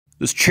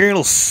This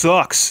channel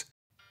sucks.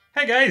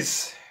 Hey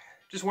guys,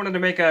 just wanted to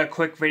make a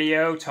quick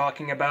video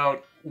talking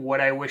about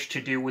what I wish to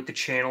do with the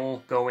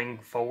channel going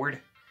forward.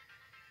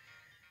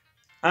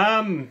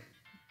 And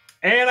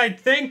I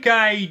think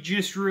I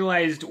just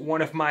realized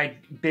one of my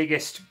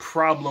biggest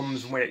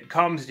problems when it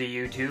comes to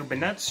YouTube,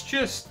 and that's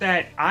just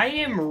that I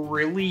am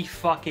really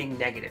fucking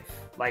negative.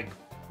 Like,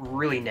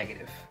 really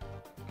negative.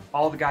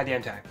 All the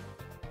goddamn time.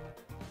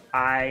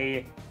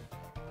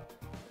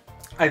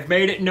 I've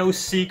made it no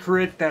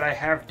secret that I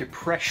have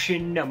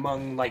depression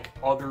among, like,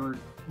 other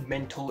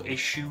mental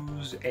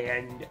issues,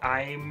 and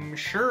I'm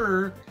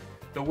sure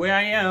the way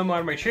I am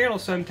on my channel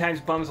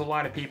sometimes bums a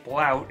lot of people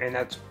out, and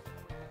that's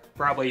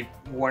probably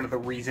one of the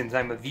reasons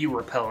I'm a view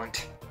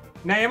repellent.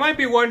 Now, you might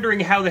be wondering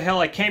how the hell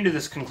I came to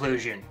this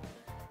conclusion.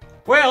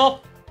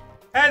 Well,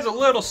 it has a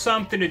little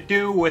something to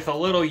do with a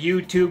little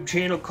YouTube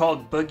channel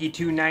called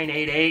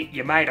Boogie2988.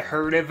 You might have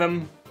heard of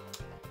him.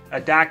 A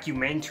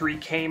documentary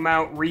came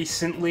out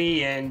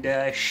recently and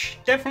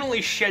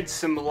definitely shed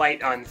some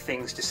light on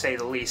things, to say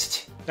the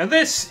least. Now,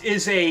 this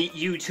is a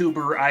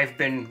YouTuber I've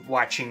been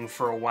watching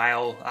for a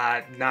while,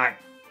 not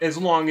as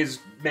long as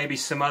maybe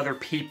some other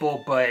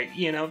people, but,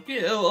 you know,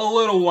 a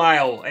little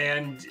while,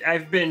 and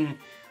I've been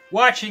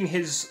watching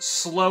his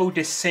slow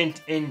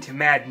descent into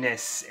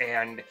madness,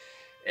 and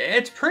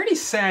it's pretty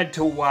sad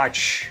to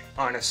watch,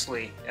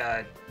 honestly.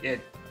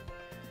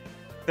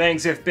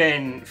 Things have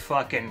been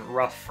fucking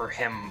rough for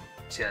him,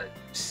 to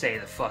say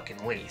the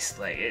fucking least.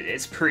 Like,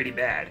 it's pretty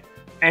bad.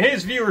 And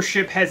his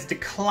viewership has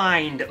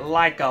declined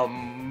like a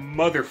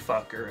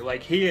motherfucker.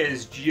 Like, he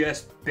is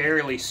just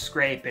barely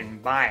scraping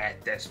by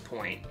at this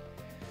point.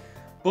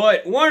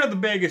 But one of the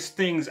biggest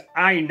things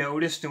I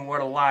noticed, and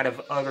what a lot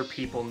of other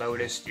people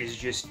noticed, is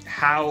just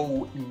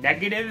how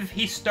negative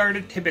he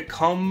started to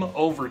become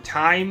over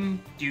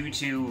time due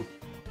to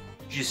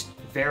just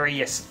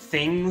various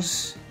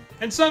things.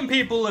 And some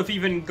people have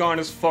even gone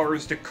as far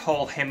as to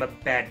call him a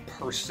bad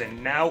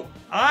person. Now,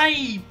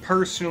 I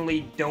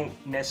personally don't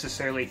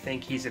necessarily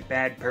think he's a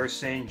bad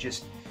person,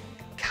 just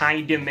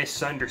kinda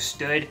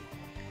misunderstood.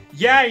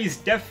 Yeah, he's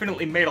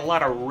definitely made a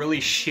lot of really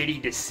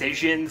shitty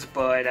decisions,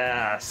 but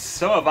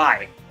so have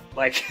I.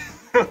 Like,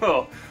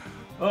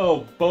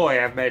 oh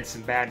boy, I've made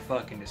some bad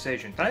fucking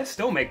decisions. I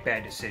still make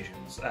bad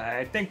decisions.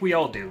 I think we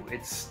all do.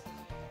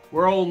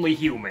 We're only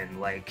human,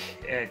 like,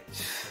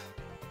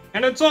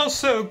 And it's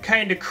also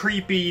kind of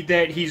creepy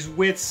that he's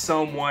with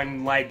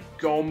someone, like,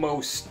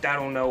 almost, I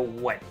don't know,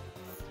 what,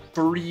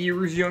 30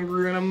 years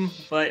younger than him?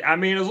 But, I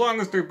mean, as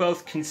long as they're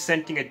both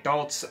consenting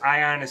adults,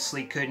 I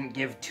honestly couldn't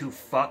give two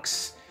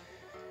fucks.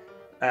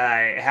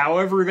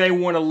 However they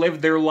want to live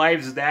their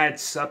lives,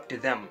 that's up to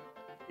them.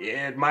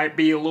 It might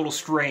be a little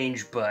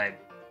strange, but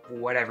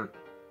whatever.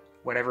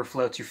 Whatever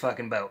floats your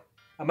fucking boat.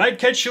 I might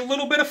catch a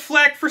little bit of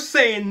flack for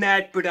saying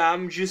that, but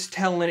I'm just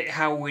telling it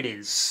how it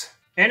is.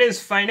 And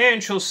his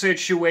financial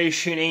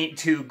situation ain't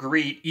too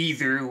great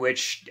either,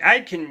 which I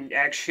can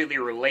actually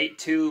relate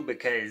to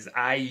because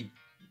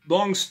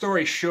long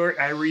story short,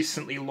 I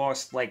recently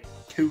lost like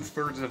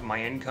 2/3 of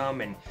my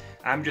income and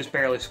I'm just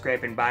barely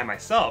scraping by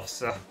myself,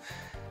 so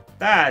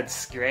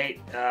that's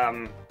great.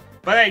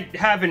 But I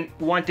haven't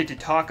wanted to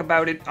talk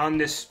about it on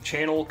this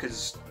channel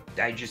because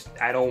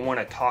I don't want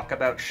to talk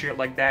about shit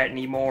like that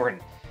anymore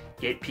and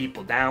get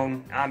people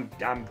down.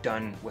 I'm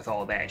done with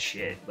all that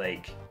shit,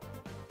 like.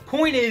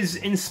 Point is,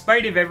 in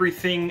spite of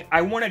everything,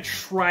 I want to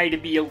try to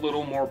be a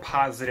little more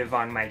positive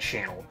on my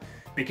channel.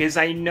 Because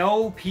I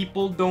know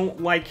people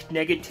don't like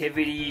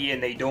negativity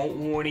and they don't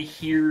want to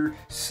hear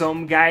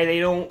some guy they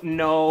don't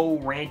know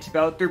rant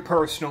about their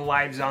personal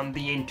lives on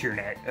the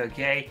internet,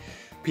 okay?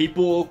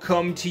 People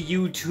come to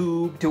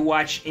YouTube to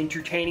watch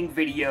entertaining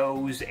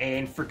videos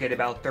and forget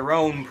about their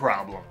own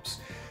problems.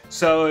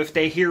 So if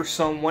they hear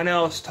someone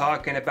else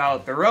talking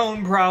about their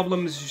own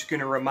problems, it's just going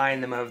to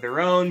remind them of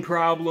their own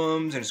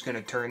problems, and it's going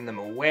to turn them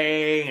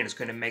away, and it's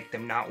going to make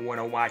them not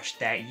want to watch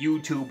that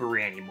YouTuber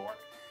anymore.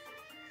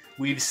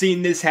 We've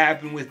seen this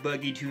happen with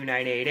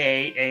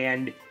Boogie2988,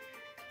 and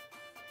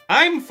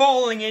I'm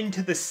falling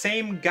into the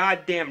same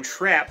goddamn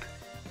trap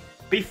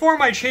before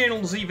my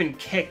channel's even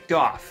kicked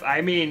off.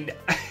 I mean,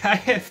 I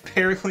have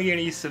barely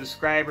any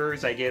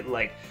subscribers. I get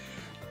like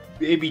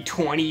maybe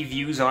 20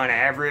 views on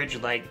average.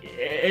 Like,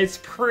 it's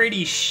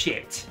pretty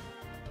shit.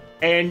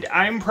 And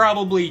I'm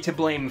probably to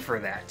blame for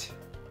that.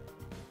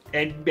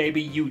 And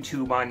maybe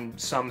YouTube on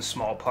some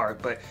small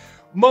part, but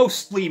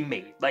mostly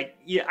me. Like,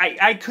 yeah,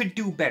 I could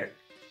do better.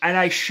 And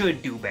I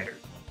should do better.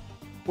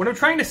 What I'm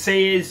trying to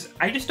say is,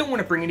 I just don't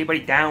want to bring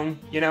anybody down,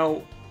 you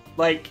know?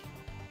 Like,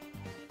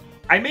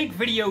 I make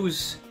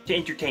videos to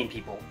entertain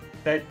people.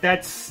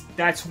 That's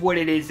what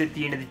it is at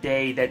the end of the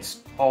day.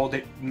 That's all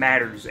that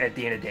matters at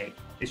the end of the day.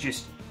 It's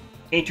just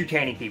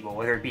entertaining people,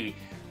 whether it be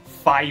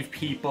 5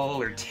 people,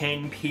 or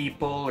 10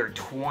 people, or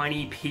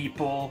 20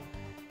 people.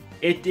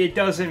 It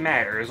doesn't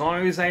matter. As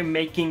long as I'm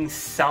making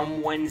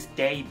someone's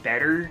day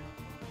better,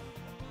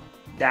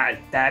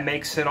 that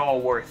makes it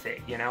all worth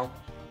it, you know?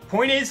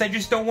 Point is, I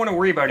just don't want to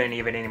worry about any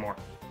of it anymore.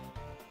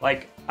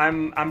 Like,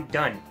 I'm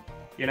done.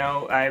 You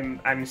know,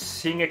 I'm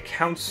seeing a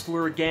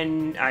counselor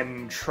again.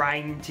 I'm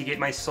trying to get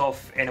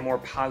myself in a more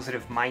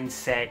positive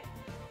mindset.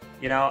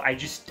 You know, I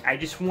just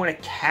want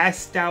to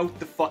cast out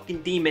the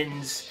fucking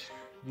demons,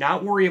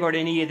 not worry about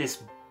any of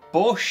this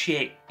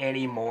bullshit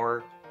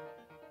anymore,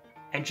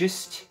 and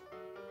just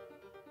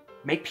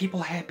make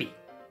people happy.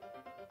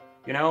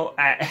 You know,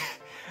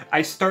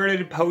 I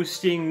started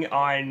posting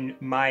on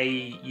my,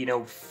 you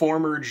know,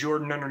 former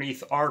Jordan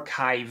Underneath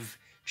archive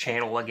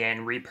channel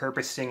again,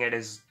 repurposing it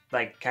as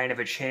like kind of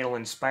a channel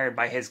inspired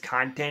by his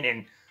content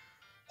in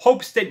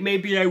hopes that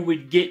maybe I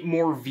would get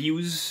more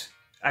views.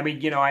 I mean,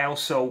 you know, I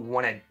also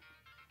want to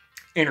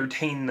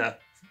entertain the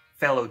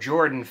fellow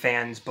Jordan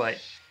fans,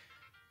 but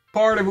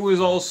part of it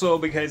was also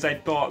because I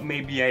thought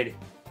maybe I'd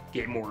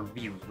get more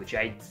views, which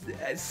I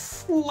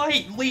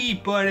slightly,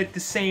 but at the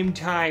same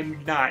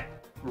time, not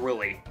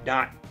really.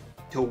 Not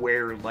to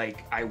where,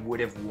 like, I would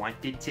have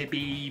wanted to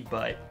be,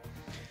 but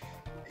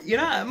you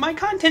know, my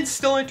content's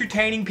still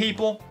entertaining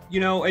people.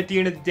 You know, at the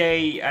end of the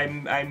day,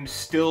 I'm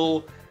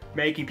still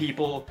making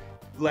people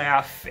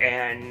laugh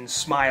and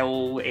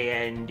smile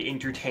and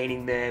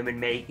entertaining them and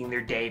making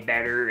their day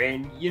better,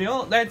 and you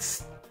know,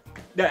 that's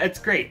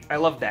great. I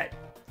love that.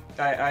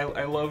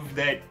 I love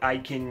that I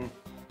can,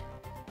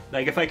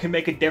 like, if I can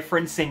make a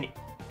difference in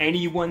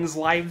anyone's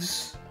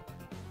lives,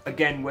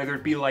 again, whether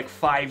it be like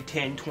 5,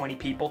 10, 20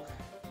 people,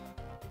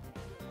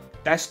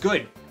 that's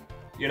good.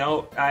 You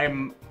know,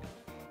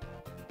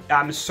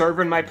 I'm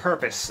serving my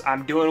purpose.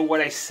 I'm doing what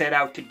I set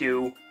out to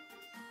do,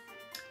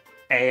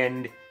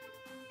 and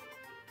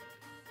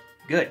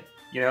good.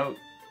 You know,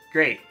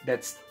 great.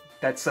 That's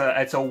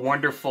a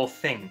wonderful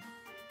thing.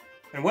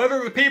 And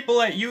whether the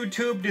people at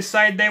YouTube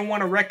decide they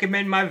want to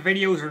recommend my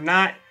videos or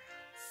not,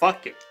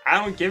 fuck it.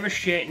 I don't give a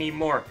shit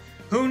anymore.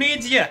 Who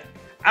needs you?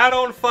 I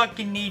don't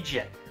fucking need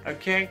you.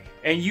 Okay?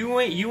 And you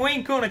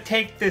ain't gonna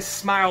take this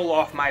smile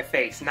off my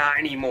face. Not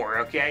anymore,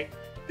 okay?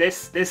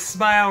 This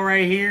smile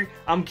right here,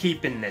 I'm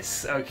keeping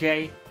this,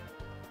 okay?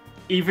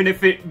 Even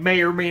if it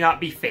may or may not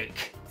be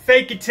fake.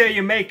 Fake it till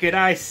you make it,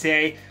 I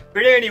say.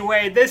 But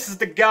anyway, this is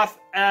the Guff,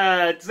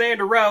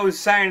 Xander Rose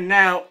signing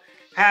out.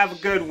 Have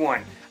a good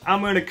one.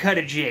 I'm gonna cut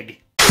a jig.